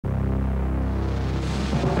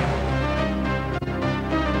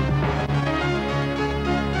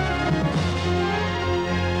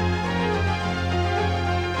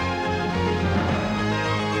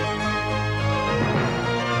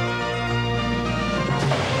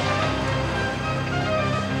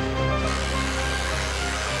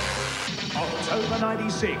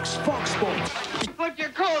96, Fox Sports. What you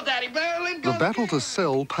call, Daddy Marilyn? The battle to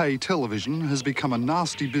sell pay television has become a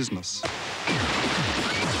nasty business.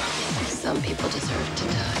 Some people deserve to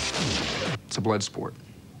die. It's a blood sport.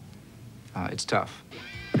 It's tough.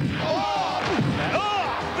 Big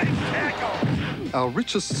tackle! Our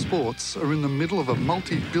richest sports are in the middle of a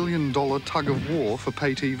multi-billion-dollar tug-of-war for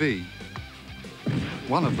pay TV.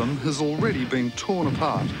 One of them has already been torn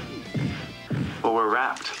apart. Well, we're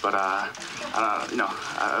wrapped, but,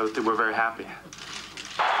 I think we're very happy.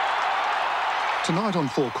 Tonight on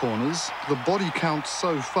Four Corners, the body count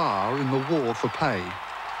so far in the war for pay.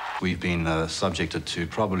 We've been subjected to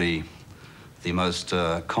probably the most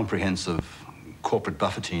comprehensive corporate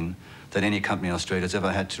buffeting that any company in Australia has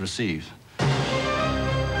ever had to receive.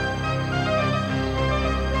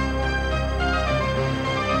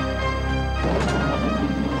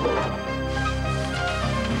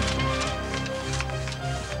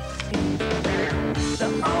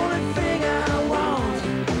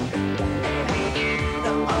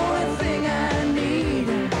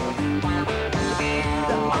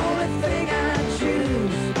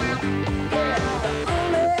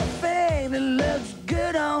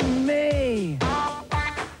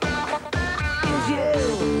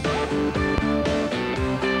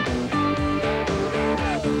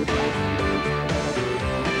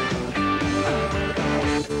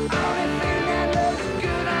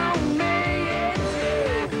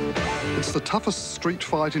 It's the toughest street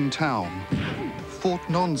fight in town, fought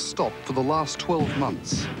non-stop for the last 12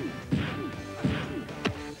 months.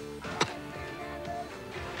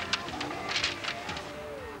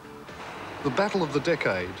 The battle of the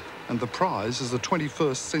decade, and the prize is the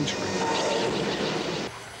 21st century.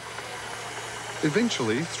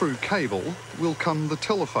 Eventually, through cable, will come the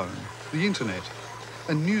telephone, the internet,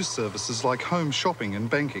 and news services like home shopping and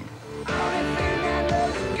banking.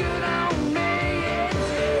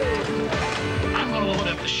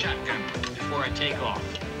 The shotgun before I take off.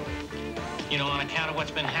 You know, on account of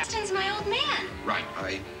what's been happening. Austin's my old man. Right,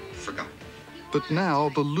 I forgot. But now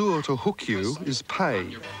the lure to hook you is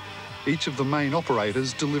pay. Each of the main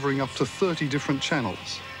operators delivering up to 30 different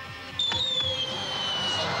channels.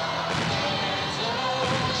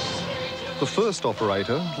 The first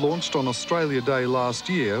operator, launched on Australia Day last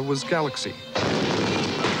year, was Galaxy.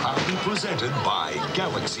 Proudly presented by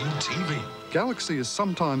Galaxy TV. Galaxy is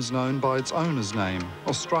sometimes known by its owner's name,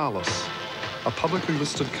 Australis, a publicly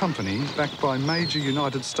listed company backed by major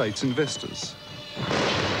United States investors.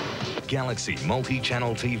 Galaxy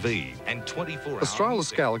multi-channel TV and 24-hour...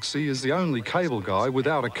 Australis Galaxy is the only cable guy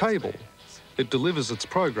without a cable. It delivers its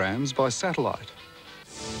programs by satellite.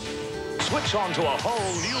 Switch on to a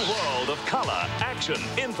whole new world of colour, action,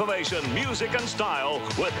 information, music and style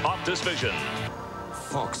with Optus Vision.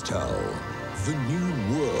 Foxtel, the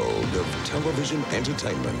new world of television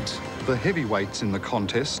entertainment. The heavyweights in the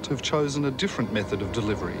contest have chosen a different method of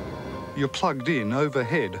delivery. You're plugged in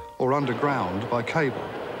overhead or underground by cable.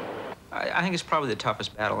 I think it's probably the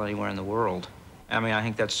toughest battle anywhere in the world. I mean, I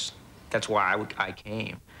think that's why I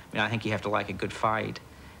came. I mean, I think you have to like a good fight,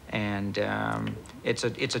 and it's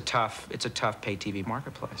a tough pay TV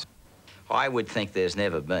marketplace. I would think there's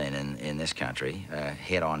never been in this country a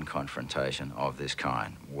head-on confrontation of this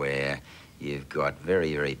kind, where you've got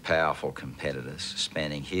very, very powerful competitors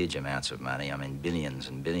spending huge amounts of money, I mean billions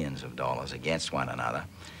and billions of dollars against one another,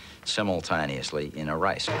 simultaneously in a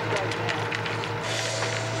race.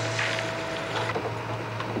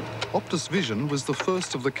 Optus Vision was the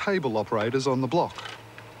first of the cable operators on the block.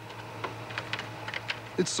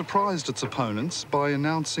 It surprised its opponents by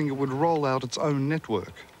announcing it would roll out its own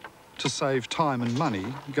network to save time and money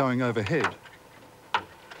going overhead.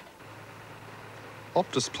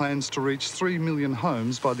 Optus plans to reach 3 million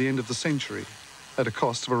homes by the end of the century at a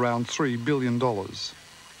cost of around $3 billion.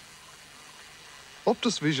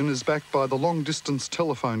 Optus Vision is backed by the long-distance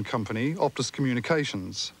telephone company Optus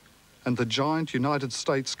Communications and the giant United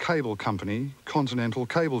States cable company Continental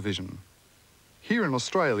Cablevision. Here in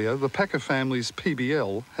Australia, the Packer family's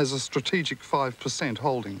PBL has a strategic 5%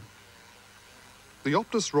 holding. The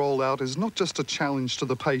Optus rollout is not just a challenge to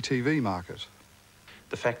the pay TV market.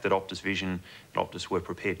 The fact that Optus Vision and Optus were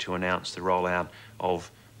prepared to announce the rollout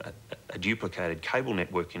of a duplicated cable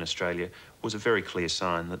network in Australia was a very clear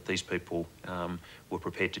sign that these people were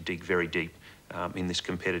prepared to dig very deep in this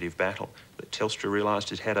competitive battle. That Telstra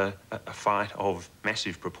realised it had a fight of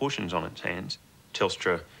massive proportions on its hands.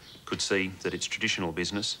 Telstra could see that its traditional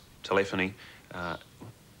business, telephony,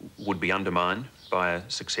 would be undermined by a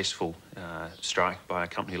successful strike by a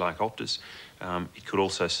company like Optus. It could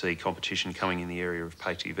also see competition coming in the area of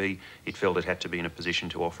pay TV. It felt it had to be in a position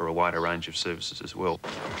to offer a wider range of services as well.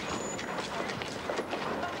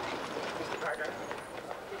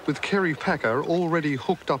 With Kerry Packer already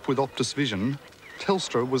hooked up with Optus Vision,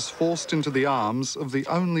 Telstra was forced into the arms of the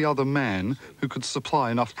only other man who could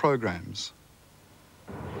supply enough programs.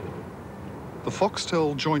 The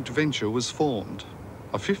Foxtel joint venture was formed,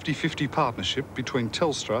 a 50-50 partnership between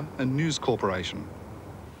Telstra and News Corporation.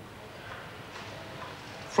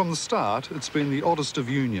 From the start, it's been the oddest of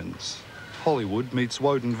unions. Hollywood meets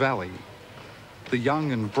Woden Valley. The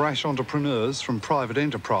young and brash entrepreneurs from private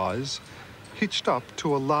enterprise hitched up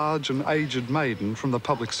to a large and aged maiden from the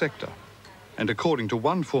public sector. And according to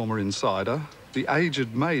one former insider, the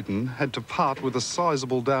aged maiden had to part with a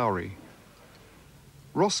sizable dowry.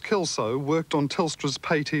 Ross Kelso worked on Telstra's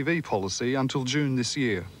pay TV policy until June this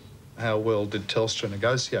year. How well did Telstra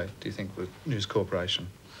negotiate, do you think, with News Corporation?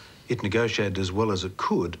 It negotiated as well as it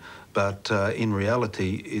could, but in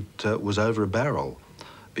reality it was over a barrel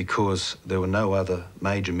because there were no other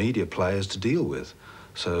major media players to deal with.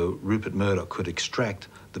 So Rupert Murdoch could extract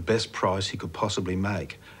the best price he could possibly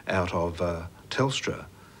make out of Telstra.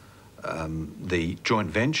 The joint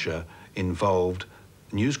venture involved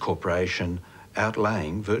News Corporation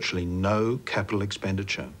outlaying virtually no capital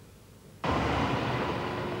expenditure.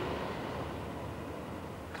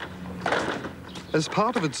 As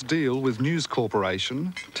part of its deal with News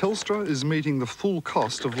Corporation, Telstra is meeting the full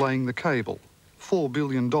cost of laying the cable, $4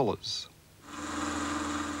 billion.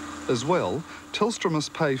 As well, Telstra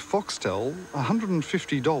must pay Foxtel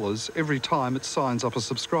 $150 every time it signs up a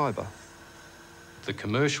subscriber. The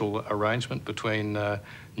commercial arrangement between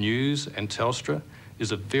News and Telstra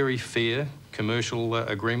is a very fair commercial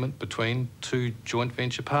agreement between two joint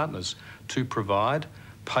venture partners to provide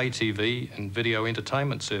pay TV and video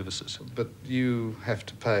entertainment services. But you have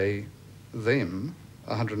to pay them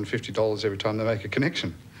 $150 every time they make a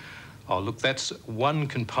connection. Oh, look, that's one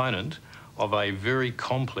component of a very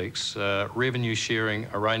complex revenue sharing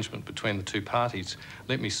arrangement between the two parties.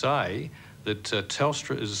 Let me say that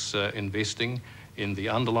Telstra is investing in the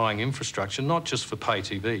underlying infrastructure, not just for pay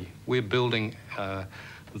TV. We're building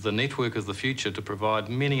the network of the future to provide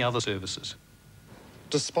many other services.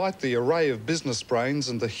 Despite the array of business brains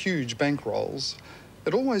and the huge bankrolls,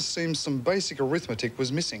 it always seems some basic arithmetic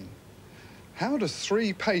was missing. How do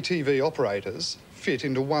 3 pay TV operators fit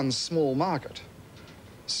into one small market?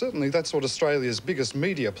 Certainly that's what Australia's biggest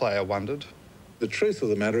media player wondered. The truth of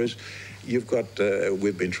the matter is, you've got,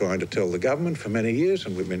 we've been trying to tell the government for many years,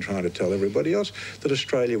 and we've been trying to tell everybody else, that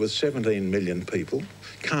Australia with 17 million people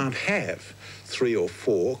can't have 3 or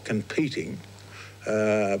 4 competing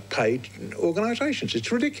paid organisations.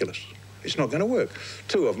 It's ridiculous. It's not going to work.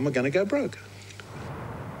 2 of them are going to go broke.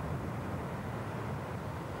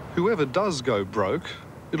 Whoever does go broke,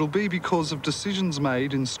 it'll be because of decisions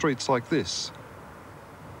made in streets like this.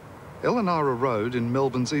 Elanara Road in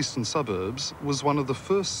Melbourne's eastern suburbs was one of the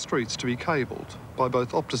first streets to be cabled by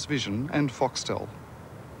both Optus Vision and Foxtel.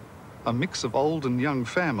 A mix of old and young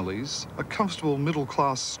families, a comfortable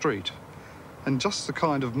middle-class street, and just the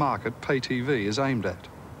kind of market pay TV is aimed at.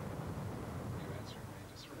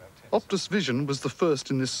 Optus Vision was the first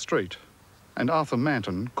in this street, and Arthur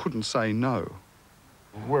Manton couldn't say no.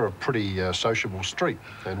 We're a pretty sociable street,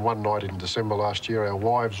 and one night in December last year our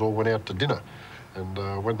wives all went out to dinner,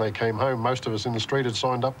 and when they came home most of us in the street had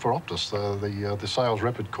signed up for Optus. The sales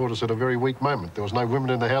rep had caught us at a very weak moment. There was no women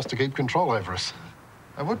in the house to keep control over us.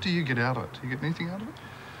 And what do you get out of it? Do you get anything out of it?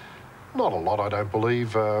 Not a lot, I don't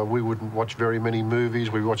believe. We wouldn't watch very many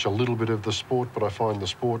movies. We watch a little bit of the sport, but I find the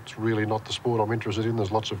sport's really not the sport I'm interested in.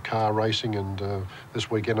 There's lots of car racing, and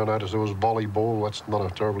this weekend I noticed there was volleyball. That's not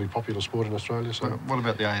a terribly popular sport in Australia. So what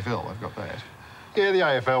about the AFL? I've got that. Yeah, the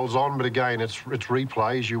AFL's on, but again, it's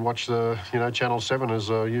replays. You watch the, Channel 7 is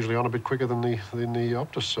usually on a bit quicker than the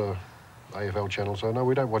Optus AFL channel. So no,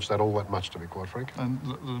 we don't watch that all that much, to be quite frank. And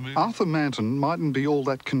Arthur Manton mightn't be all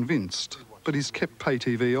that convinced, but he's kept pay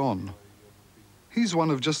TV on. He's one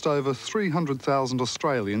of just over 300,000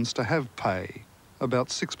 Australians to have pay, about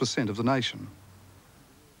 6% of the nation.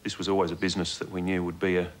 This was always a business that we knew would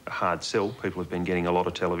be a hard sell. People have been getting a lot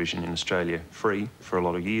of television in Australia free for a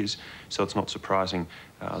lot of years, so it's not surprising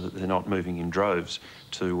that they're not moving in droves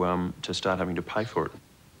to start having to pay for it.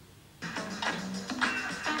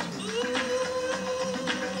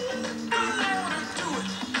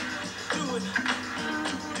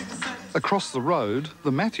 Across the road,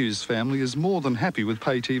 the Matthews family is more than happy with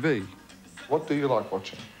pay TV. What do you like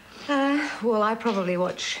watching? Well, I probably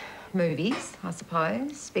watch movies, I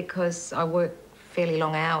suppose, because I work fairly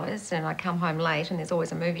long hours and I come home late and there's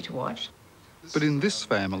always a movie to watch. But in this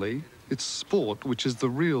family, it's sport which is the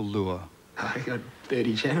real lure. I've got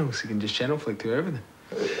 30 channels. You can just channel flick through everything.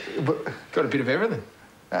 Got a bit of everything.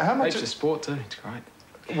 How much of sport too. It's great.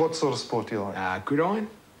 What sort of sport do you like? Gridiron.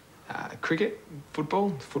 Cricket, football.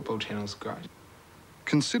 The football channel's great.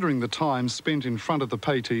 Considering the time spent in front of the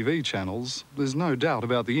pay TV channels, there's no doubt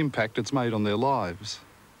about the impact it's made on their lives.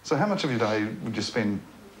 So how much of your day would you spend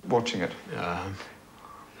watching it?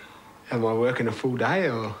 Am I working a full day,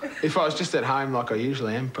 or if I was just at home like I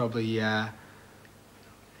usually am, probably 9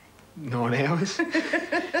 hours. Are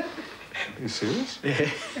you serious? Yeah.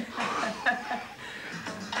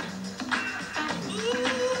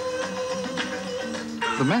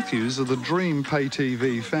 The Matthews are the dream pay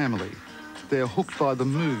TV family. They're hooked by the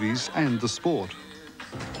movies and the sport.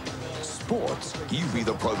 Sports, you be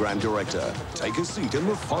the program director. Take a seat in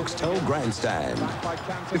the Foxtel grandstand.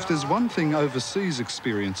 If there's one thing overseas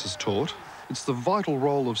experience has taught, it's the vital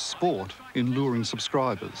role of sport in luring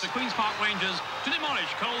subscribers. The Queen's Park Rangers to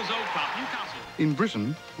demolish Coles Old Club, Newcastle. In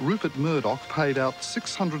Britain, Rupert Murdoch paid out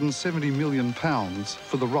 £670 million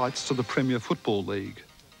for the rights to the Premier Football League.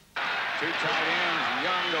 2 tight ends.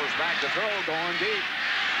 Young goes back to throw, going deep.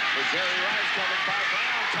 With Jerry Rice coming by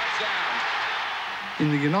Brown, touchdown. In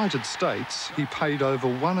the United States, he paid over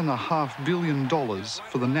 $1.5 billion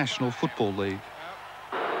for the National Football League.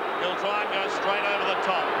 He'll try and go straight over the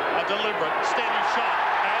top. A deliberate, steady shot.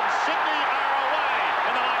 And Sydney are away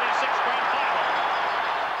in the 96 grand final.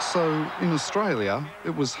 So, in Australia,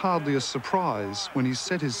 it was hardly a surprise when he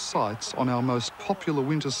set his sights on our most popular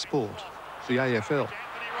winter sport, the AFL.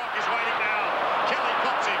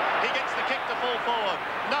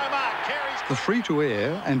 The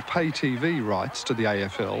free-to-air and pay TV rights to the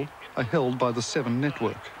AFL are held by the Seven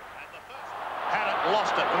Network. Had it,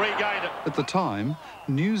 lost it, regained it. At the time,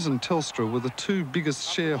 News and Telstra were the 2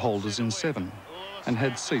 biggest shareholders in Seven and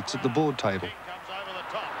had seats at the board table.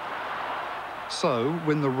 So,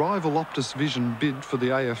 when the rival Optus Vision bid for the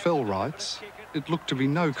AFL rights, it looked to be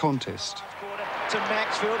no contest. To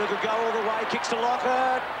Maxfield, who could go all the way, kicks to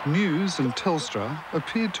Lockhart. News and Telstra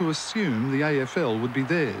appeared to assume the AFL would be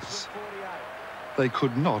theirs. They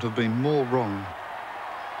could not have been more wrong.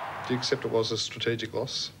 Do you accept it was a strategic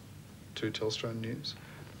loss to Telstra and News?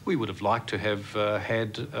 We would have liked to have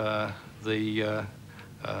had the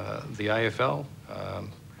AFL.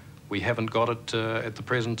 We haven't got it at the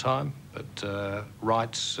present time, but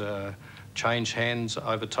rights change hands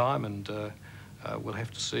over time, and we'll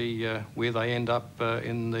have to see where they end up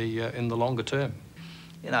in the longer term.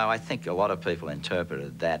 You know, I think a lot of people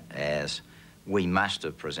interpreted that as we must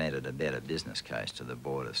have presented a better business case to the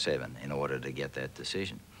Board of Seven in order to get that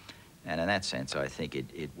decision. And in that sense, I think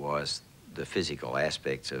it was the physical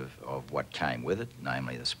aspects of what came with it,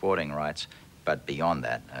 namely the sporting rights, but beyond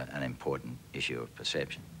that, an important issue of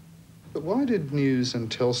perception. But why did News and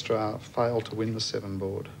Telstra fail to win the Seven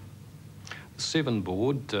board? The Seven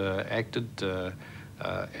board acted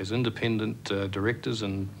as independent directors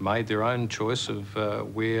and made their own choice of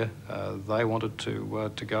where they wanted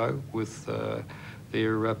to go with their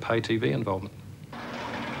pay TV involvement.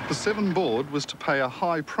 The Seven board was to pay a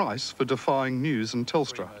high price for defying News and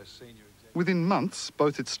Telstra. Within months,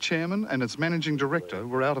 both its chairman and its managing director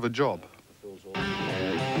were out of a job.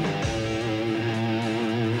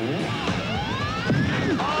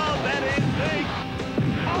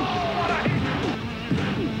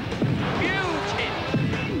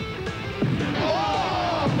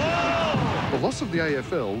 The loss of the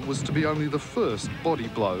AFL was to be only the first body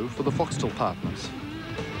blow for the Foxtel partners.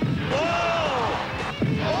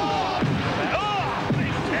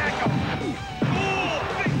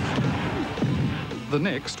 The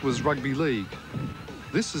next was rugby league.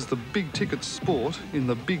 This is the big-ticket sport in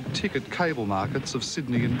the big-ticket cable markets of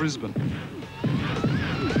Sydney and Brisbane.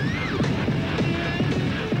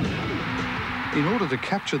 In order to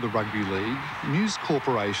capture the rugby league, News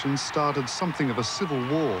Corporation started something of a civil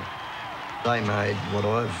war. They made what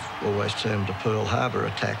I've always termed a Pearl Harbor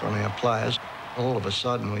attack on our players. All of a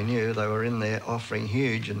sudden we knew they were in there offering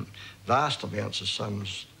huge and vast amounts of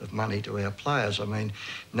sums of money to our players. I mean,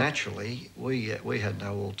 naturally, we had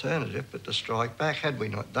no alternative but to strike back. Had we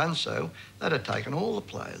not done so, they'd have taken all the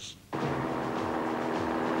players.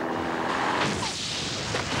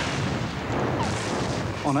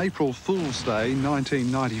 On April Fool's Day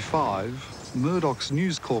 1995, Murdoch's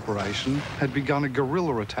News Corporation had begun a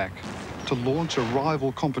guerrilla attack to launch a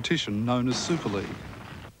rival competition known as Super League.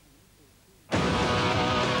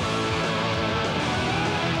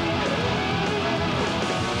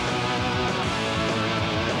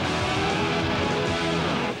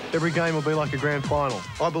 Every game will be like a grand final.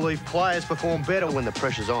 I believe players perform better when the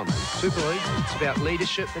pressure's on. Super League, it's about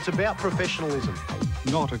leadership, it's about professionalism.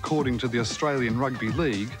 Not according to the Australian Rugby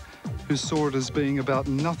League, who saw it as being about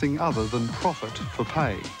nothing other than profit for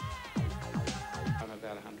pay. I'm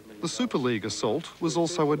about $100 million The Super League assault was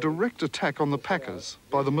also a direct attack on the Packers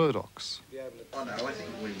by the Murdochs.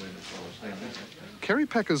 Kerry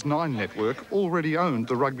Packer's Nine network already owned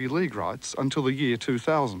the rugby league rights until the year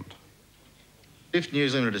 2000. If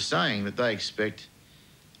News Limited is saying that they expect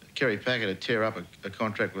Kerry Packer to tear up a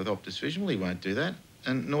contract with Optus Vision, well, he won't do that,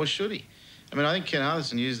 and nor should he. I mean, I think Ken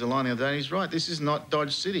Arthurson used the line the other day, and he's right. This is not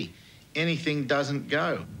Dodge City. Anything doesn't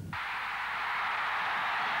go.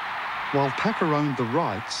 While Packer owned the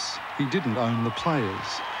rights, he didn't own the players.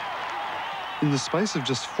 In the space of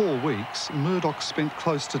just 4 weeks, Murdoch spent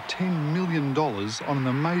close to $10 million on an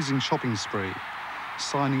amazing shopping spree,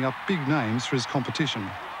 signing up big names for his competition.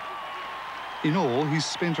 In all, he's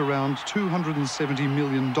spent around $270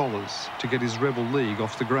 million to get his rebel league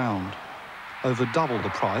off the ground, over double the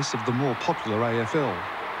price of the more popular AFL.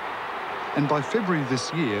 And by February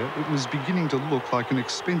this year, it was beginning to look like an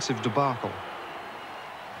expensive debacle.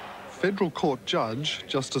 Federal Court Judge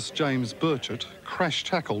Justice James Burchett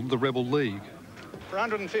crash-tackled the rebel league. For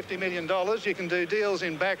 $150 million, you can do deals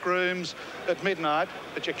in back rooms at midnight,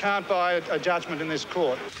 but you can't buy a judgment in this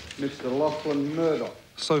court. Mr. Lachlan Murdoch.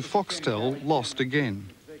 So Foxtel lost again.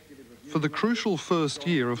 For the crucial first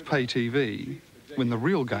year of pay TV, when the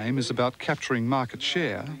real game is about capturing market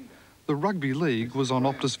share, the rugby league was on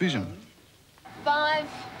Optus Vision. 5,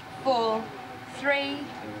 4, 3,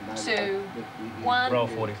 2, 1. Roll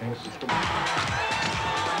 40 things.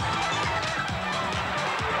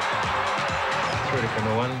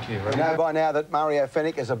 We know by now that Mario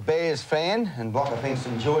Fenech is a Bears fan, and Blocker thinks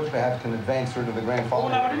St George perhaps can advance through to the grand final. Oh,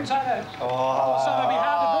 no, I didn't say that. Oh, so it'd be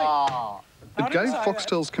hard to beat. It gave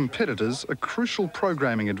Foxtel's competitors a crucial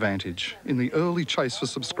programming advantage in the early chase for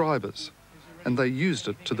subscribers, and they used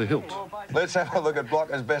it to the hilt. Let's have a look at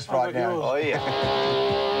Blocker's best right now. Oh, yeah.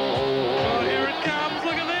 Oh, here it comes.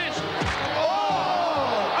 Look at this.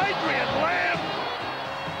 Oh, Adrian Lamb.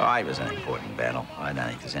 Oh, it was an important battle. I don't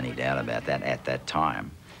think there's any doubt about that at that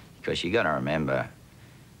time, because you got to remember,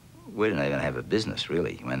 we didn't even have a business,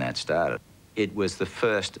 really, when that started. It was the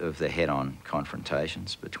first of the head-on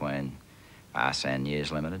confrontations between us and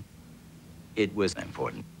News Limited. It was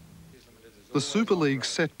important. The Super League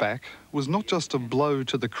setback was not just a blow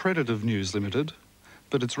to the credit of News Limited,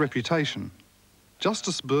 but its reputation.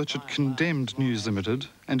 Justice Burchett condemned News Limited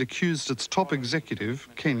and accused its top executive,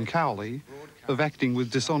 Ken Cowley, of acting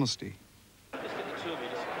with dishonesty.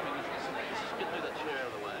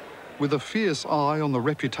 With a fierce eye on the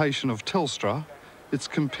reputation of Telstra, its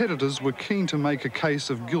competitors were keen to make a case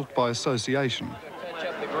of guilt by association.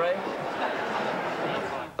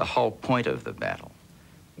 The whole point of the battle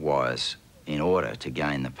was in order to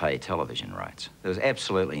gain the pay television rights. There was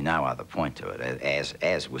absolutely no other point to it,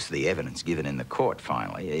 as was the evidence given in the court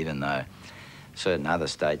finally, even though certain other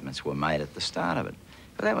statements were made at the start of it.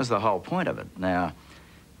 But that was the whole point of it. Now,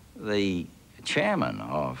 the chairman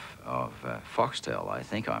of Foxtel, I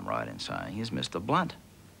think I'm right in saying, is Mr. Blunt.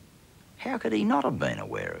 How could he not have been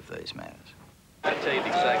aware of these matters? I'll tell you the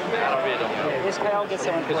exact matter. This guy will get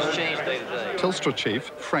someone because it's changed day to day. Telstra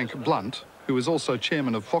chief Frank Blunt, who is also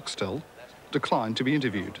chairman of Foxtel, declined to be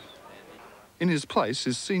interviewed. In his place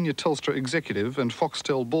is senior Telstra executive and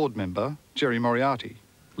Foxtel board member Jerry Moriarty.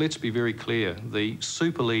 Let's be very clear. The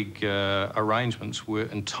Super League arrangements were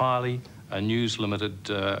entirely a News Limited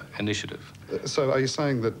initiative. So are you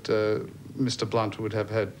saying that Mr. Blunt would have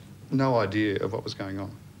had no idea of what was going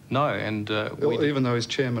on? No, and even though he's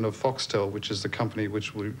chairman of Foxtel, which is the company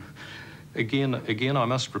which we... Again, I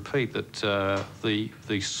must repeat that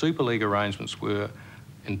the Super League arrangements were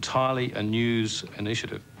entirely a news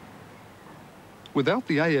initiative. Without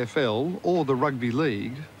the AFL or the Rugby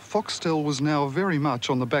League, Foxtel was now very much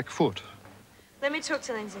on the back foot. Let me talk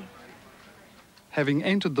to Lindsay. Having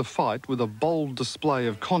entered the fight with a bold display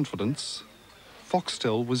of confidence,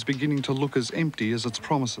 Foxtel was beginning to look as empty as its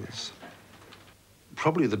promises.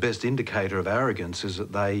 Probably the best indicator of arrogance is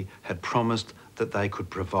that they had promised that they could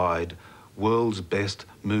provide world's best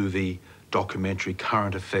movie, documentary,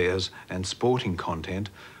 current affairs and sporting content,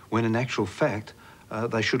 when in actual fact,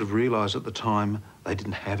 they should have realised at the time they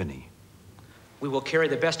didn't have any. We will carry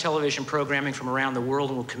the best television programming from around the world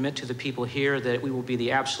and will commit to the people here that we will be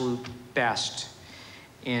the absolute best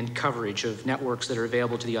in coverage of networks that are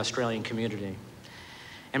available to the Australian community.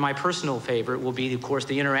 And my personal favorite will be, of course,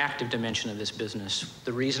 the interactive dimension of this business,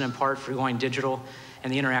 the reason in part for going digital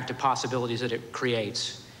and the interactive possibilities that it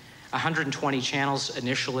creates. 120 channels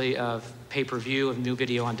initially of pay-per-view, of new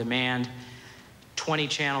video on demand, 20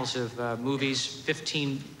 channels of movies,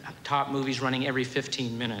 15 top movies running every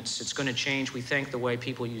 15 minutes. It's going to change, we think, the way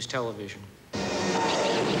people use television.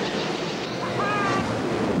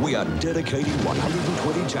 We we are dedicating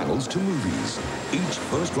 120 channels to movies. Each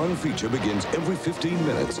first-run feature begins every 15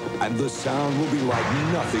 minutes, and the sound will be like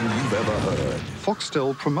nothing you've ever heard.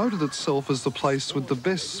 Foxtel promoted itself as the place with the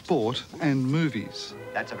best sport and movies.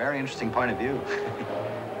 That's a very interesting point of view.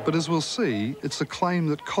 But as we'll see, it's a claim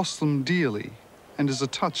that costs them dearly and is a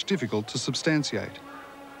touch difficult to substantiate.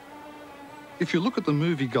 If you look at the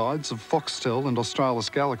movie guides of Foxtel and Australis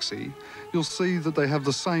Galaxy, you'll see that they have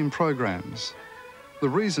the same programs. The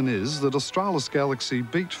reason is that Australis Galaxy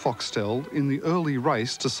beat Foxtel in the early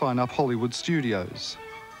race to sign up Hollywood studios.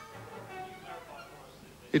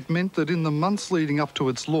 It meant that in the months leading up to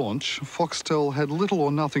its launch, Foxtel had little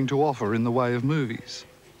or nothing to offer in the way of movies.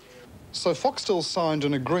 So Foxtel signed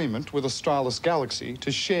an agreement with Australis Galaxy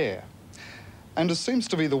to share. And as seems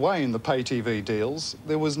to be the way in the pay TV deals,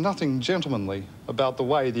 there was nothing gentlemanly about the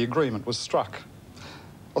way the agreement was struck.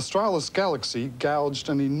 Australis Galaxy gouged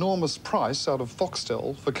an enormous price out of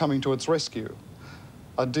Foxtel for coming to its rescue.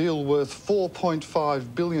 A deal worth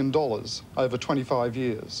 $4.5 billion over 25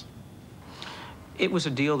 years. It was a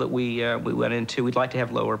deal that we went into. We'd like to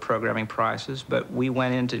have lower programming prices, but we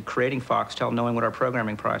went into creating Foxtel knowing what our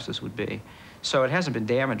programming prices would be. So it hasn't been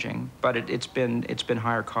damaging, but it's been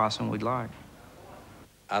higher cost than we'd like.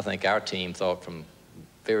 I think our team thought from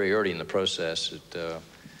very early in the process that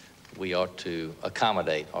we ought to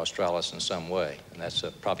accommodate Australis in some way. And that's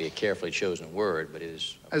probably a carefully chosen word, but it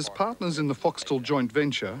is... As partners in the Foxtel joint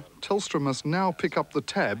venture, Telstra must now pick up the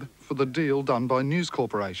tab for the deal done by News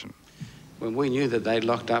Corporation. Well, we knew that they'd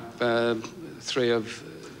locked up 3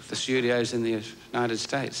 of the studios in the United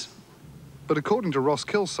States. But according to Ross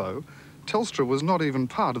Kelso, Telstra was not even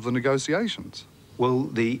part of the negotiations. Well,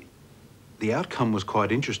 the outcome was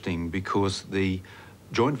quite interesting because the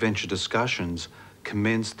joint venture discussions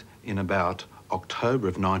commenced in about October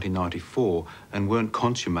of 1994 and weren't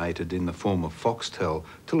consummated in the form of Foxtel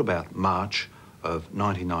till about March of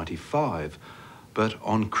 1995. But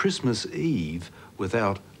on Christmas Eve,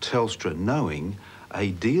 without Telstra knowing,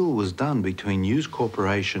 a deal was done between News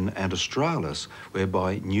Corporation and Australis,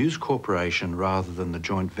 whereby News Corporation, rather than the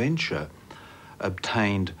joint venture,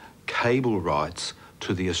 obtained cable rights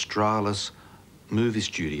to the Australis movie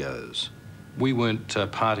studios. We weren't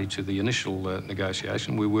party to the initial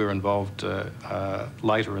negotiation. We were involved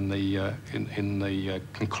later in the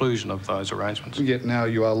conclusion of those arrangements. Yet now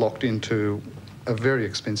you are locked into a very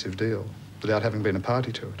expensive deal without having been a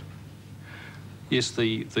party to it. Yes,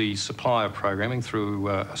 the supply of programming through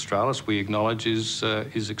Australis, we acknowledge,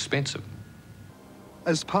 is expensive.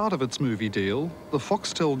 As part of its movie deal, the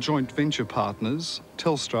Foxtel joint venture partners,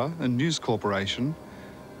 Telstra and News Corporation,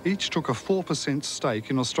 each took a 4% stake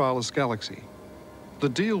in Australis Galaxy. The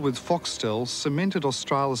deal with Foxtel cemented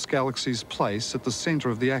Australis Galaxy's place at the centre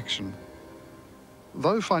of the action.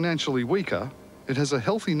 Though financially weaker, it has a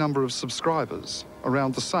healthy number of subscribers,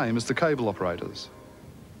 around the same as the cable operators.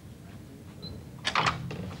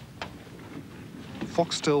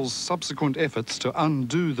 Foxtel's subsequent efforts to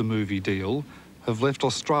undo the movie deal have left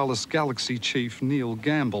Australis Galaxy chief Neil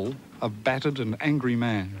Gamble a battered and angry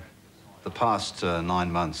man. The past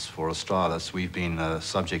 9 months for Australis, we've been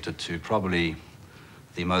subjected to probably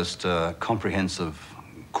the most comprehensive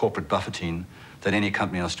corporate buffeting that any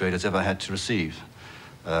company in Australia has ever had to receive.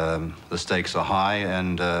 The stakes are high,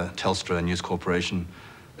 and Telstra and News Corporation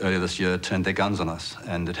earlier this year turned their guns on us,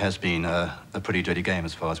 and it has been a pretty dirty game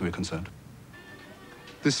as far as we're concerned.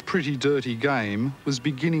 This pretty dirty game was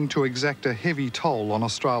beginning to exact a heavy toll on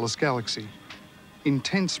Australis Galaxy.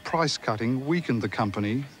 Intense price cutting weakened the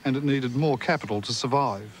company, and it needed more capital to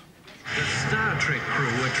survive. The Star Trek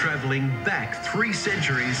crew are travelling back 3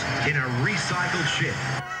 centuries in a recycled ship.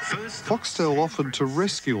 Foxtel offered to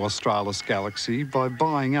rescue Australis Galaxy by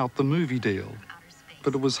buying out the movie deal,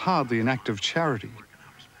 but it was hardly an act of charity.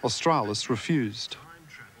 Australis refused.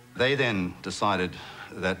 They then decided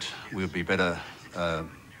that we would be better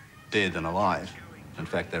dead than alive. In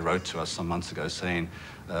fact, they wrote to us some months ago saying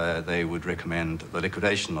they would recommend the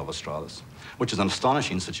liquidation of Australis, which is an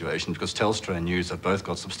astonishing situation because Telstra and News have both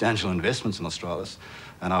got substantial investments in Australis,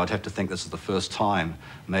 and I would have to think this is the first time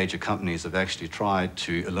major companies have actually tried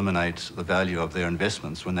to eliminate the value of their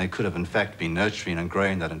investments when they could have in fact been nurturing and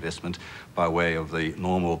growing that investment by way of the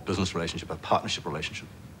normal business relationship, a partnership relationship.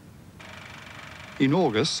 In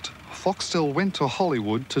August, Foxtel went to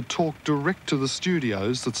Hollywood to talk direct to the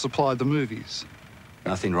studios that supply the movies.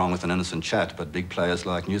 Nothing wrong with an innocent chat, but big players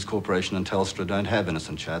like News Corporation and Telstra don't have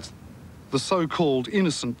innocent chats. The so-called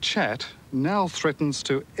innocent chat now threatens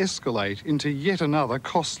to escalate into yet another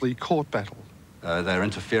costly court battle. They're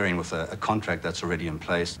interfering with a contract that's already in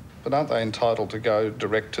place. But aren't they entitled to go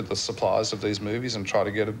direct to the suppliers of these movies and try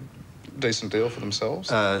to get a decent deal for themselves?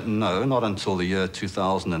 No, not until the year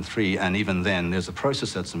 2003, and even then there's a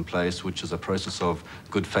process that's in place, which is a process of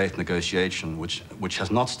good faith negotiation, which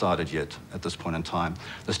has not started yet at this point in time.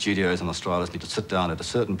 The studios and Australis need to sit down at a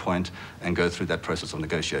certain point and go through that process of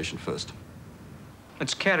negotiation first.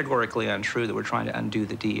 It's categorically untrue that we're trying to undo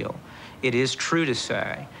the deal. It is true to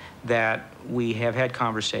say that we have had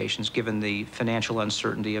conversations, given the financial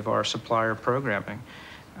uncertainty of our supplier programming,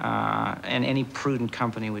 and any prudent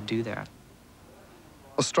company would do that.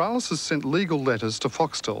 Australis has sent legal letters to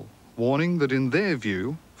Foxtel, warning that in their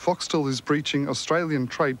view, Foxtel is breaching Australian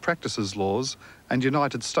trade practices laws and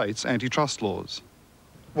United States antitrust laws.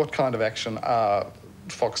 What kind of action are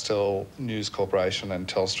Foxtel, News Corporation and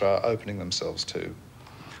Telstra opening themselves to?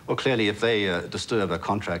 Well, clearly, if they disturb a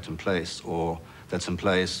contract in place or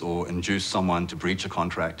induce someone to breach a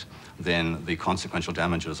contract, then the consequential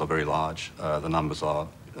damages are very large. The numbers are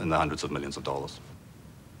in the hundreds of millions of dollars.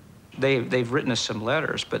 They've written us some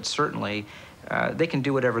letters, but certainly they can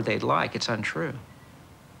do whatever they'd like. It's untrue.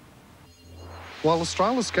 While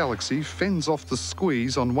Australis Galaxy fends off the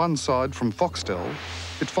squeeze on one side from Foxtel,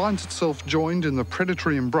 it finds itself joined in the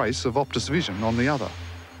predatory embrace of Optus Vision on the other.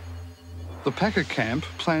 The Packer camp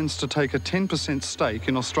plans to take a 10% stake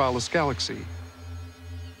in Australis Galaxy.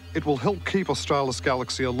 It will help keep Australis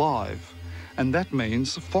Galaxy alive, and that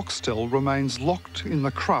means Foxtel remains locked in the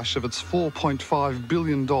crush of its $4.5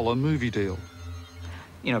 billion movie deal.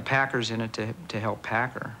 You know, Packer's in it to help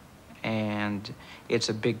Packer, and it's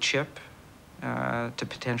a big chip to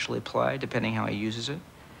potentially play, depending how he uses it.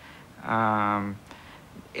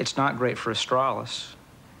 It's not great for Australis.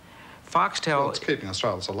 Foxtel... Well, it's keeping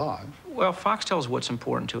Australis alive. Well, Foxtel is what's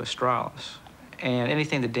important to Australis, and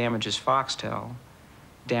anything that damages Foxtel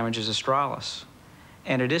damages Australis.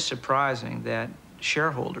 And it is surprising that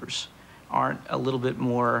shareholders aren't a little bit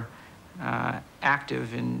more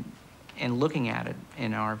active in looking at it,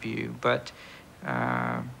 in our view. But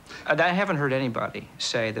I haven't heard anybody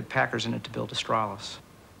say that Packer's in it to build Australis.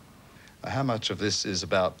 How much of this is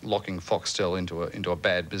about locking Foxtel into a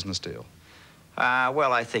bad business deal?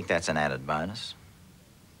 Well, I think that's an added bonus.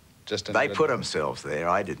 They put themselves there.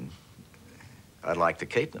 I didn't. I'd like to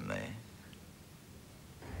keep them there.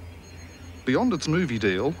 Beyond its movie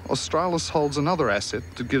deal, Australis holds another asset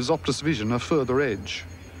that gives Optus Vision a further edge.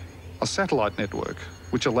 A satellite network,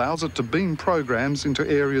 which allows it to beam programs into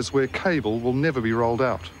areas where cable will never be rolled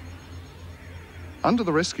out. Under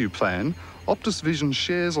the rescue plan, Optus Vision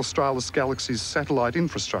shares Australis Galaxy's satellite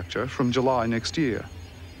infrastructure from July next year.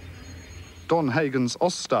 Don Hagan's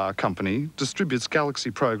Austar company distributes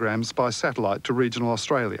Galaxy programs by satellite to regional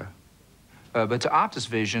Australia. But to Optus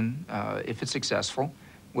Vision, if it's successful,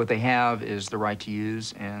 what they have is the right to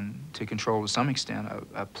use and to control to some extent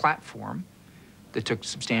a platform that took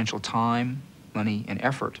substantial time, money, and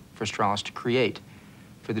effort for Australis to create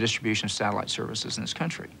for the distribution of satellite services in this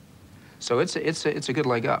country. So it's a good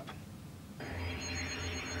leg up.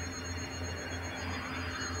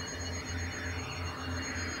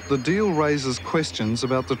 The deal raises questions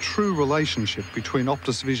about the true relationship between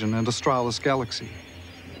Optus Vision and Australis Galaxy.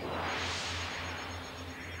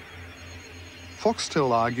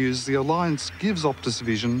 Foxtel argues the alliance gives Optus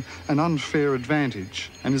Vision an unfair advantage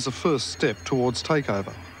and is a first step towards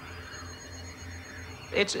takeover.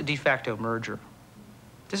 It's a de facto merger.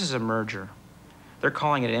 This is a merger. They're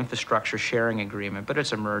calling it an infrastructure sharing agreement, but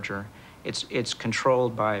it's a merger. It's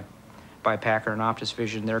controlled by Packer and Optus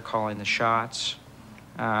Vision. They're calling the shots.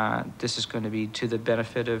 This is going to be to the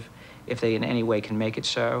benefit of, if they in any way can make it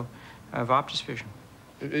so, of Optus Vision.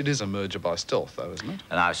 It is a merger by stealth, though, isn't it?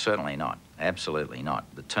 No, certainly not. Absolutely not.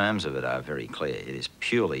 The terms of it are very clear. It is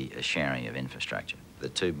purely a sharing of infrastructure. The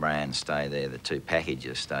two brands stay there, the two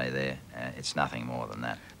packages stay there. It's nothing more than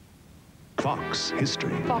that. Fox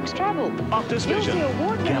History. Fox Travel. Optus Vision.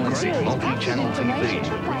 Galaxy Multi-Channel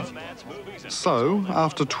TV. So,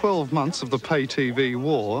 after 12 months of the pay TV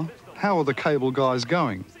war, how are the cable guys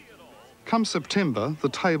going? Come September, the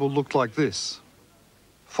table looked like this.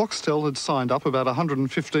 Foxtel had signed up about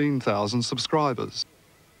 115,000 subscribers.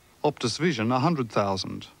 Optus Vision,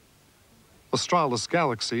 100,000. Australis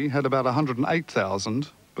Galaxy had about 108,000,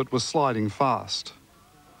 but was sliding fast.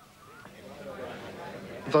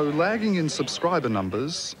 Though lagging in subscriber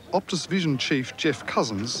numbers, Optus Vision chief Jeff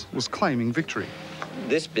Cousins was claiming victory.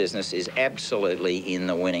 This business is absolutely in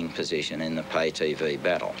the winning position in the pay TV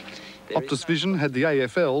battle. Optus Vision had the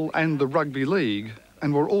AFL and the Rugby League,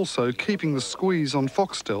 and were also keeping the squeeze on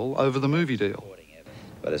Foxtel over the movie deal.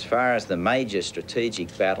 But as far as the major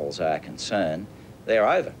strategic battles are concerned, they're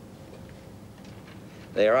over.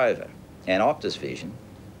 They're over. And Optus Vision,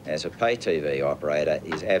 as a pay TV operator,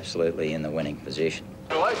 is absolutely in the winning position.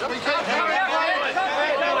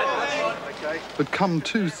 But come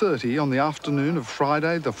 2:30 on the afternoon of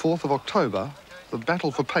Friday, the 4th of October, the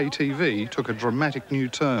battle for pay TV took a dramatic new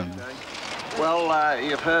turn. Well,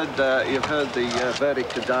 you've heard the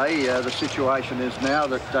verdict today. The situation is now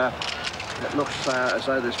that it looks as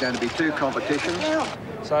though there's going to be two competitions.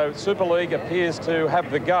 So Super League appears to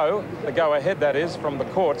have the go-ahead that is, from the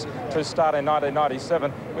courts to start in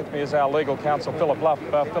 1997. With me is our legal counsel, Philip Luff.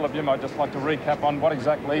 Philip, you might just like to recap on what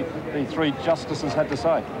exactly the three justices had to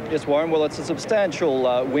say. Yes, Warren, well, it's a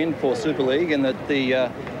substantial win for Super League in that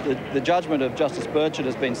the judgment of Justice Burchett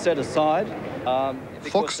has been set aside.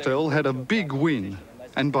 Foxtel had a big win,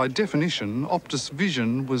 and by definition, Optus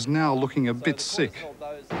Vision was now looking a bit sick.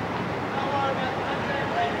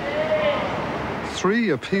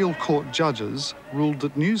 3 appeal court judges ruled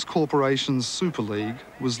that News Corporation's Super League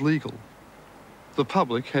was legal. The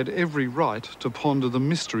public had every right to ponder the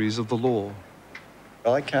mysteries of the law.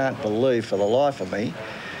 I can't believe for the life of me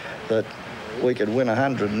that we could win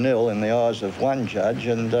 100-0 in the eyes of one judge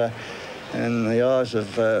and in the eyes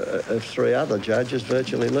of 3 other judges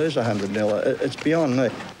virtually lose 100-0. It's beyond me.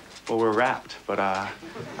 Well, we're wrapped, but I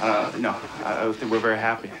think we're very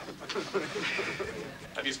happy.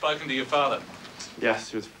 Have you spoken to your father?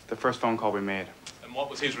 Yes, it was the first phone call we made. And what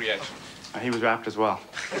was his reaction? He was wrapped as well.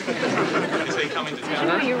 Is he coming to town?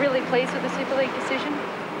 Are you really pleased with the Super League decision?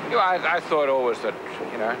 You know, I thought always that,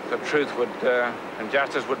 the truth would and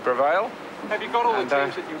justice would prevail. Have you got all the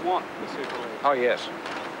teams that you want in the Super League? Oh, yes.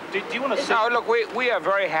 Do you want to see... No, look, we are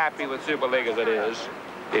very happy with Super League as it is.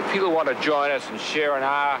 If people want to join us and share in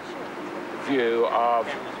our view of,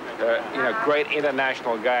 great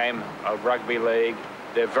international game of rugby league,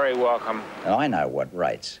 they're very welcome. I know what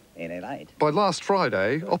rates, and it ain't. By last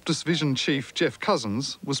Friday, Optus Vision chief Jeff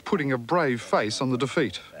Cousins was putting a brave face on the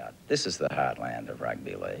defeat. This is the heartland of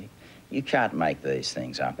rugby league. You can't make these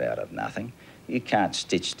things up out of nothing. You can't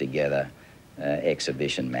stitch together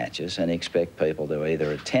exhibition matches and expect people to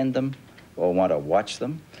either attend them or want to watch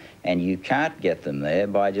them, and you can't get them there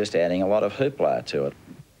by just adding a lot of hoopla to it.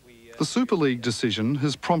 The Super League decision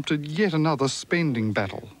has prompted yet another spending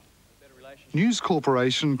battle. News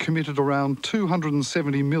Corporation committed around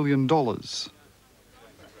 $270 million.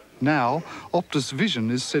 Now, Optus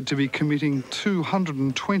Vision is said to be committing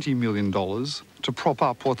 $220 million to prop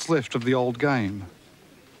up what's left of the old game.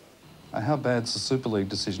 How bad's the Super League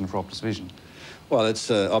decision for Optus Vision? Well,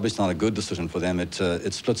 it's obviously not a good decision for them.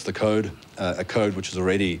 It splits the code, a code which has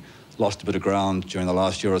already lost a bit of ground during the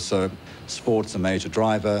last year or so. Sport's a major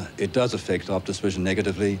driver. It does affect Optus Vision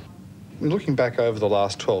negatively. Looking back over the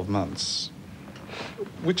last 12 months,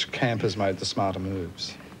 which camp has made the smarter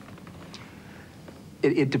moves?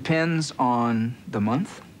 It depends on the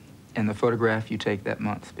month and the photograph you take that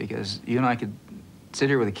month, because you and I could sit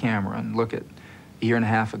here with a camera and look at a year and a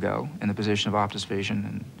half ago in the position of Optus Vision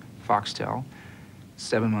and Foxtel,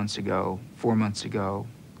 7 months ago, 4 months ago,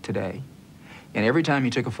 today. And every time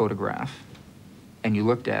you took a photograph and you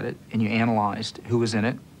looked at it and you analyzed who was in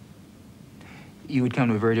it, you would come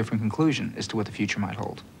to a very different conclusion as to what the future might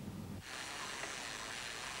hold.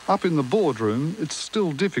 Up in the boardroom, it's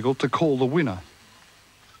still difficult to call the winner.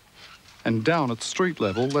 And down at street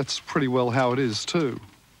level, that's pretty well how it is too.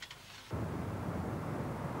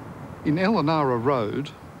 In Elanara Road,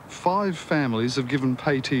 5 families have given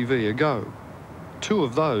pay TV a go. 2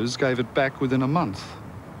 of those gave it back within a month.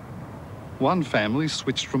 One family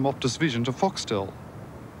switched from Optus Vision to Foxtel.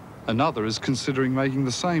 Another is considering making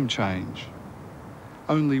the same change.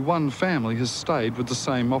 Only one family has stayed with the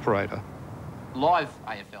same operator. Live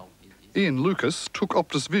AFL. Ian Lucas took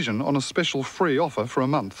Optus Vision on a special free offer for a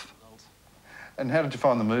month. And how did you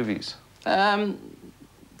find the movies?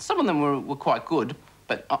 Some of them were quite good,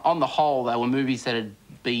 but on the whole, they were movies that had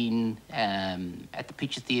been at the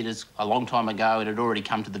picture theatres a long time ago. It had already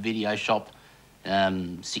come to the video shop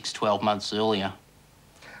 6, 12 months earlier.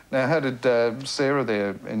 Now, how did Sarah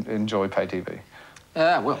there enjoy pay TV?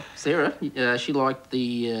 Well, Sarah, she liked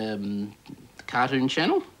the cartoon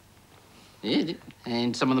channel. Yeah,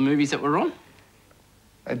 and some of the movies that were on.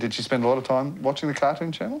 And did she spend a lot of time watching the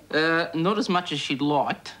cartoon channel? Not as much as she'd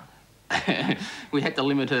liked. We had to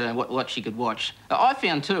limit her what she could watch. I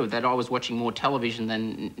found, too, that I was watching more television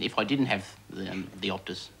than if I didn't have the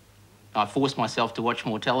Optus. I forced myself to watch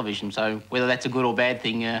more television, so whether that's a good or bad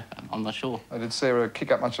thing, I'm not sure. Did Sarah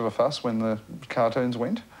kick up much of a fuss when the cartoons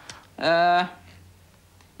went? Yeah,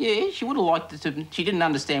 she would have liked it to... She didn't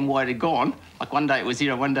understand why it had gone. Like, one day it was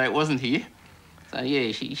here and one day it wasn't here. So,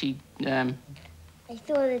 yeah, she I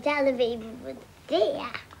saw the television was there.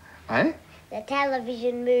 Eh? The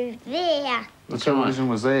television moved there. The television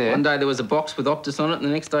was there? One day there was a box with Optus on it and the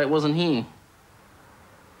next day it wasn't here.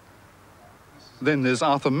 Then there's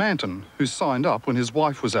Arthur Manton, who signed up when his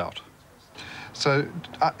wife was out. So,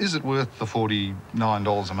 is it worth the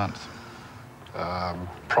 $49 a month?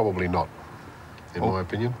 Probably not, in my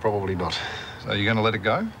opinion. Probably not. So are you going to let it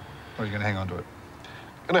go, or are you going to hang on to it?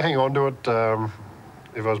 Going to hang on to it.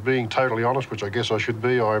 If I was being totally honest, which I guess I should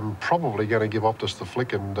be, I'm probably going to give Optus the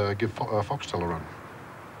flick and give Foxtel a run.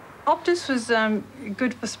 Optus was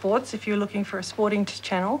good for sports if you're looking for a sporting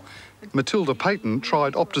channel. Matilda Payton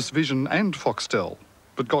tried Optus Vision and Foxtel,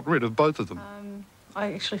 but got rid of both of them.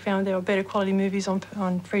 I actually found there were better quality movies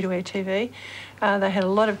on free-to-air TV. They had a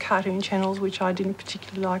lot of cartoon channels, which I didn't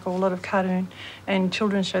particularly like, or a lot of cartoon and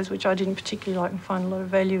children's shows, which I didn't particularly like and find a lot of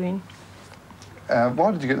value in.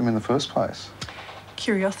 Why did you get them in the first place?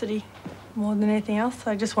 Curiosity, more than anything else.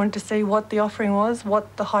 I just wanted to see what the offering was,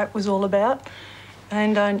 what the hype was all about,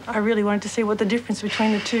 and I really wanted to see what the difference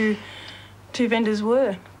between the two vendors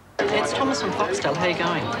were. It's Thomas from Foxtel. How are you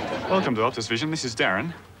going? Welcome to Optus Vision. This is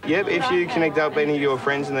Darren. Yep, if you connect up any of your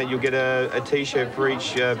friends and that you'll get a T-shirt for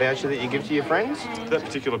each voucher that you give to your friends. That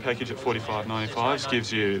particular package at $45.95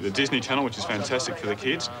 gives you the Disney Channel, which is fantastic for the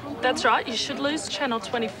kids. That's right. You should lose channel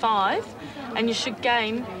 25 and you should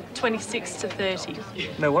gain 26 to 30.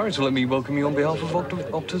 No worries. Well, let me welcome you on behalf of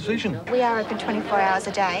Optus Vision. We are open 24 hours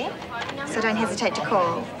a day, so don't hesitate to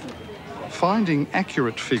call. Finding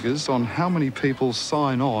accurate figures on how many people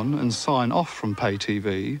sign on and sign off from pay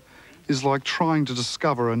TV is like trying to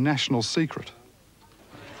discover a national secret.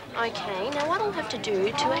 Okay, now what I'll have to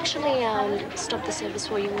do to actually stop the service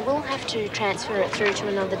for you, we'll have to transfer it through to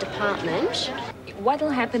another department. What will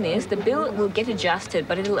happen is the bill will get adjusted,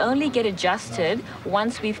 but it'll only get adjusted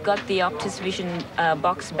once we've got the Optus Vision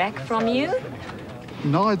box back from you.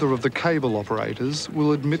 Neither of the cable operators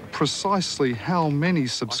will admit precisely how many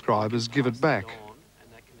subscribers give it back,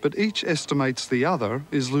 but each estimates the other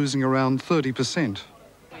is losing around 30%.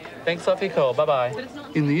 Thanks a lot for your call. Bye-bye.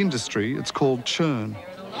 In the industry, it's called churn.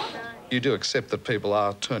 You do accept that people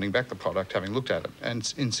are turning back the product, having looked at it,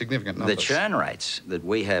 and in significant numbers. The churn rates that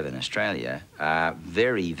we have in Australia are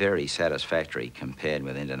very, very satisfactory compared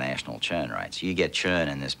with international churn rates. You get churn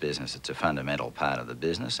in this business. It's a fundamental part of the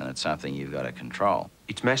business, and it's something you've got to control.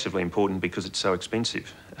 It's massively important because it's so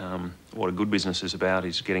expensive. What a good business is about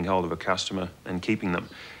is getting hold of a customer and keeping them.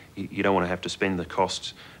 You don't want to have to spend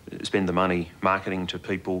the money marketing to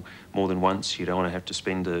people more than once. You don't want to have to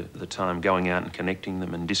spend the time going out and connecting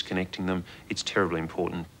them and disconnecting them. It's terribly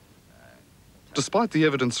important. Despite the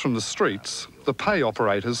evidence from the streets, the pay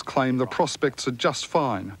operators claim the prospects are just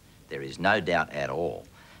fine. There is no doubt at all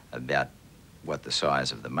about what the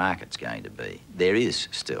size of the market's going to be. There is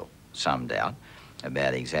still some doubt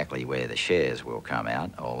about exactly where the shares will come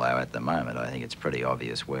out, although at the moment I think it's pretty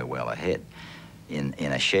obvious we're well ahead in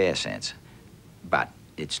a share sense. But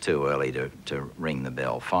it's too early to ring the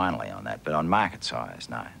bell finally on that. But on market size,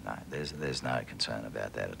 no, there's no concern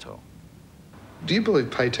about that at all. Do you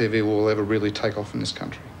believe pay TV will ever really take off in this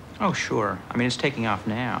country? Oh, sure. I mean, it's taking off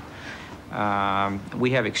now.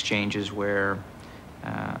 We have exchanges where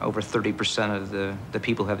over 30% of the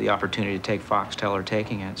people who have the opportunity to take Foxtel are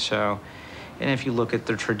taking it. So, and if you look at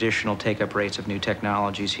the traditional take-up rates of new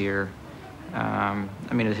technologies here, I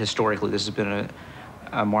mean, historically, this has been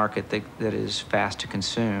a market that is fast to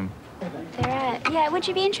consume. Yeah, would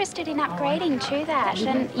you be interested in upgrading to that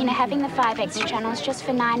and, you know, having the 5 extra channels just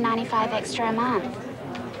for $9.95 extra a month?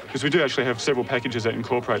 Because we do actually have several packages that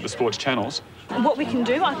incorporate the sports channels. What we can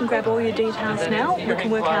do, I can grab all your details now. We can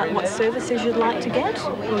work out what services you'd like to get,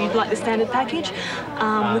 or you'd like the standard package.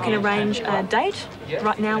 We can arrange a date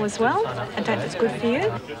right now as well, a date that's good for you.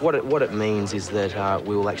 What it means is that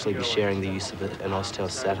we will actually be sharing the use of an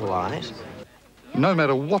Austel satellite. No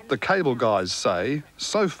matter what the cable guys say,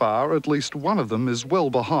 so far at least one of them is well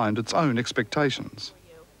behind its own expectations.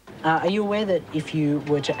 Are you aware that if you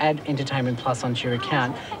were to add Entertainment Plus onto your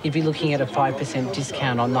account, you'd be looking at a 5%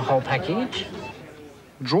 discount on the whole package?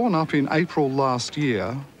 Drawn up in April last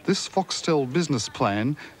year, this Foxtel business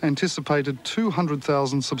plan anticipated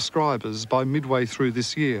 200,000 subscribers by midway through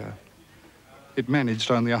this year. It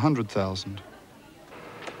managed only 100,000.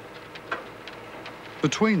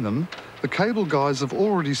 Between them, the cable guys have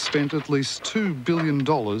already spent at least $2 billion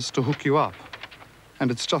to hook you up.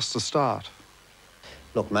 And it's just a start.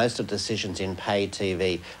 Look, most of the decisions in pay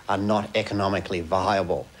TV are not economically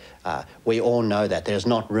viable. We all know that. There's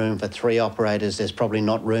not room for 3 operators. There's probably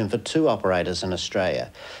not room for 2 operators in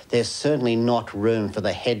Australia. There's certainly not room for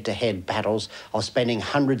the head-to-head battles of spending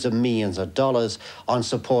hundreds of millions of dollars on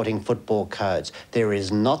supporting football codes. There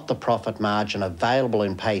is not the profit margin available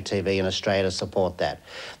in pay TV in Australia to support that.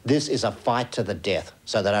 This is a fight to the death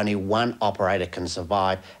so that only one operator can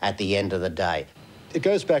survive at the end of the day. It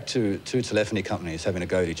goes back to two telephony companies having a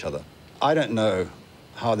go at each other. I don't know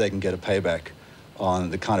how they can get a payback on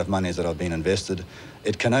the kind of monies that have been invested.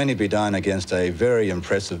 It can only be done against a very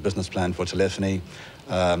impressive business plan for telephony.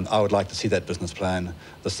 I would like to see that business plan.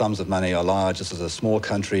 The sums of money are large. This is a small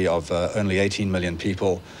country of only 18 million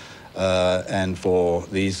people. And for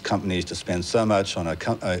these companies to spend so much on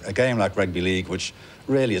a game like rugby league, which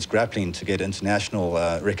really is grappling to get international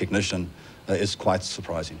recognition, is quite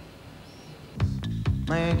surprising.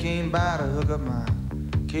 Man came by to hook up my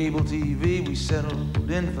cable TV. We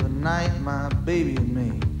settled in for the night, my baby and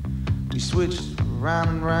me. We switched round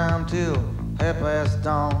and round till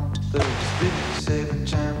dawn. There's 57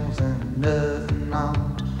 channels and nothing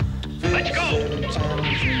on. Let's go!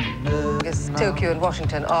 As Tokyo and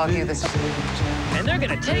Washington argue this. And they're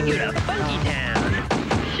gonna take you to Funky Town.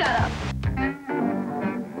 Shut up.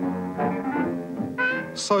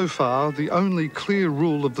 So far, the only clear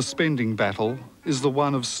rule of the spending battle is the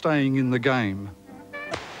one of staying in the game.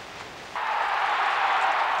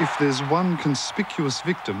 If there's one conspicuous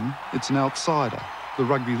victim, it's an outsider, the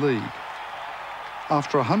rugby league.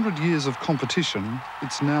 After 100 years of competition,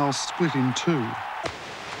 it's now split in two.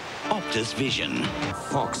 Optus Vision,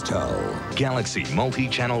 Foxtel, Galaxy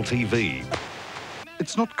Multi-Channel TV.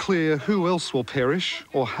 It's not clear who else will perish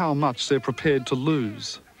or how much they're prepared to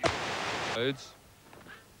lose.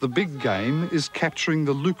 The big game is capturing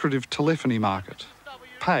the lucrative telephony market.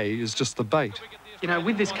 Pay is just the bait. You know,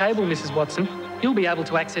 with this cable, Mrs. Watson, you'll be able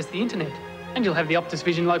to access the internet and you'll have the Optus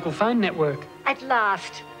Vision local phone network. At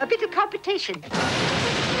last, a bit of competition.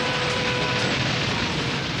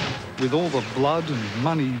 With all the blood and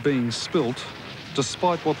money being spilt,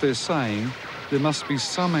 despite what they're saying, there must be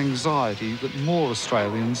some anxiety that more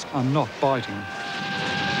Australians are not biting.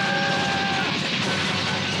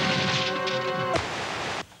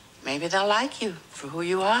 Maybe they'll like you for who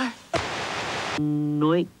you are.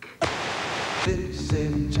 Noik.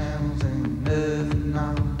 57 channels and nothing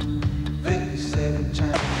on. 57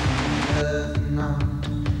 channels and nothing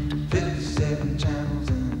on. 57 channels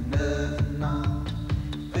and nothing on.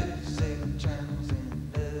 57 channels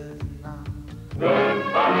and nothing on. Good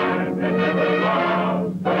times and never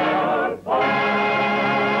lost that fire.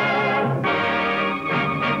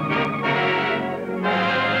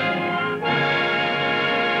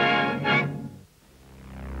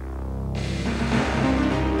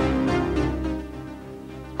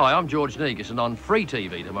 Hi, I'm George Negus, and on Free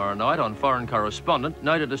TV tomorrow night on Foreign Correspondent,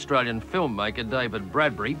 noted Australian filmmaker David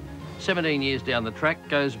Bradbury, 17 years down the track,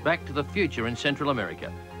 goes back to the future in Central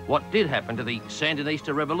America. What did happen to the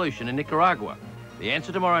Sandinista revolution in Nicaragua? The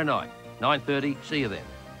answer tomorrow night, 9:30. See you then.